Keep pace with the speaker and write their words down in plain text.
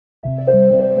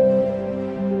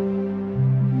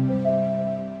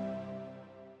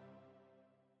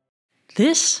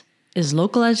This is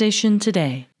Localization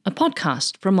Today, a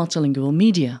podcast from Multilingual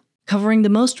Media, covering the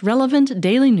most relevant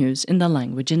daily news in the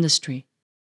language industry.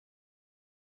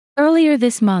 Earlier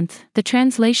this month, the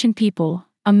Translation People,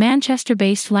 a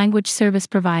Manchester-based language service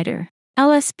provider,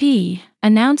 LSP,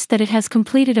 announced that it has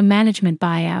completed a management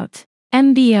buyout,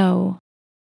 MBO.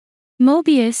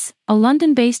 Mobeus, a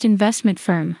London-based investment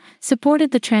firm, supported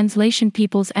the Translation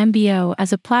People's MBO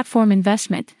as a platform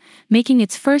investment, making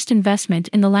its first investment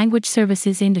in the language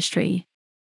services industry.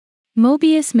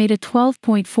 Mobeus made a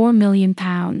 £12.4 million,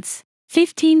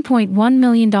 $15.1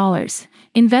 million,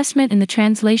 investment in the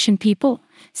Translation People,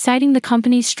 citing the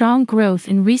company's strong growth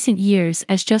in recent years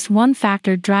as just one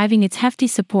factor driving its hefty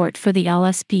support for the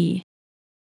LSP.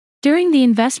 During the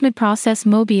investment process,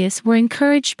 Mobeus were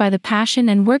encouraged by the passion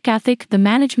and work ethic the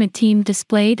management team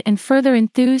displayed and further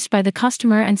enthused by the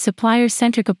customer and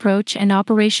supplier-centric approach and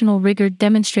operational rigor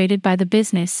demonstrated by the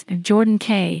business, Jordan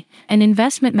Kay, an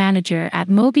investment manager at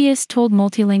Mobeus, told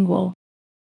Multilingual.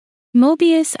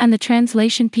 Mobeus and the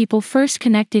Translation People first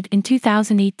connected in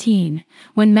 2018,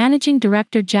 when Managing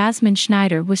Director Jasmine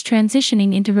Schneider was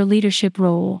transitioning into her leadership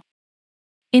role.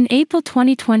 In April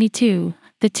 2022,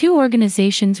 the two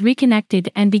organizations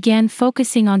reconnected and began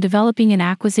focusing on developing an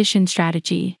acquisition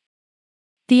strategy.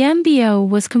 The MBO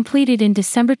was completed in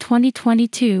December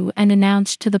 2022 and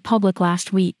announced to the public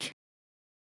last week.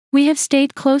 We have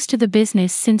stayed close to the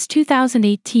business since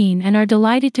 2018 and are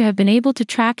delighted to have been able to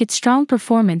track its strong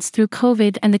performance through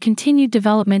COVID and the continued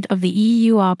development of the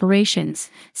EU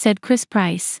operations, said Chris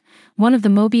Price, one of the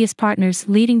Mobeus partners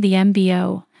leading the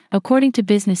MBO, according to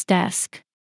Business Desk.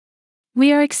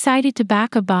 We are excited to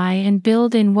back a buy and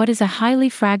build in what is a highly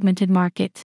fragmented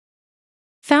market.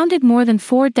 Founded more than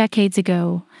 4 decades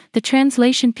ago, the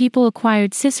Translation People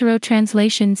acquired Cicero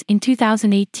Translations in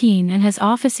 2018 and has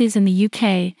offices in the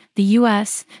UK, the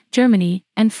US, Germany,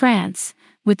 and France,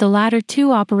 with the latter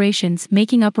two operations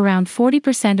making up around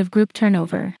 40% of group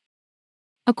turnover.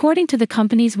 According to the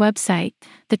company's website,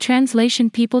 the Translation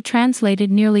People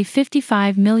translated nearly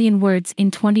 55 million words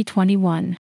in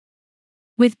 2021.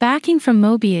 With backing from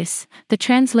Mobeus, the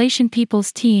Translation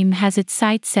People's team has its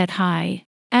sights set high.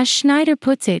 As Schneider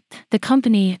puts it, the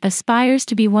company aspires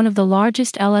to be one of the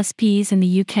largest LSPs in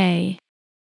the UK.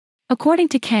 According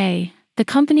to Kay, the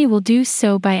company will do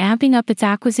so by amping up its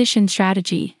acquisition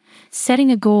strategy, setting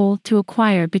a goal to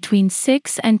acquire between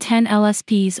 6 and 10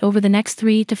 LSPs over the next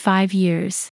 3 to 5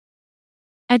 years.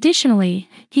 Additionally,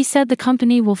 he said the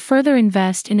company will further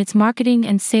invest in its marketing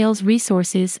and sales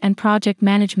resources and project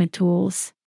management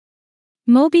tools.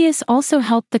 Mobeus also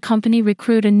helped the company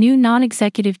recruit a new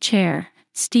non-executive chair,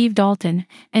 Steve Dalton,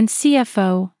 and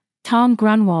CFO, Tom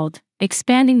Grunwald,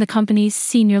 expanding the company's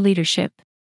senior leadership.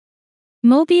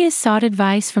 Mobeus sought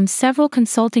advice from several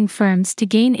consulting firms to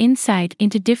gain insight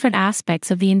into different aspects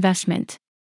of the investment.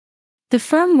 The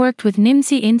firm worked with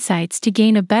Nimdzi Insights to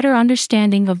gain a better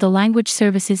understanding of the language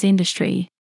services industry.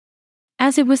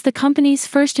 As it was the company's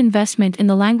first investment in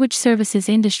the language services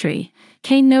industry,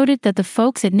 Kay noted that the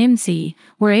folks at Nimdzi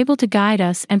were able to guide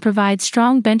us and provide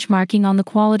strong benchmarking on the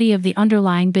quality of the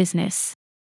underlying business.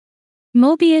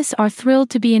 Mobeus are thrilled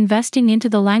to be investing into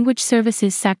the language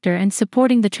services sector and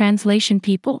supporting the Translation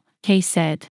People, Kay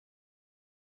said.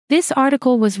 This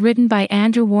article was written by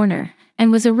Andrew Warner and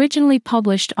was originally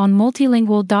published on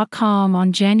multilingual.com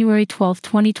on January 12,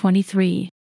 2023.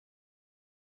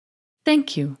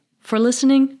 Thank you for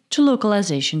listening to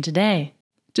Localization Today.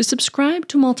 To subscribe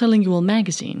to Multilingual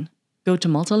magazine, go to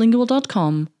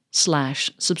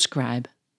multilingual.com/subscribe.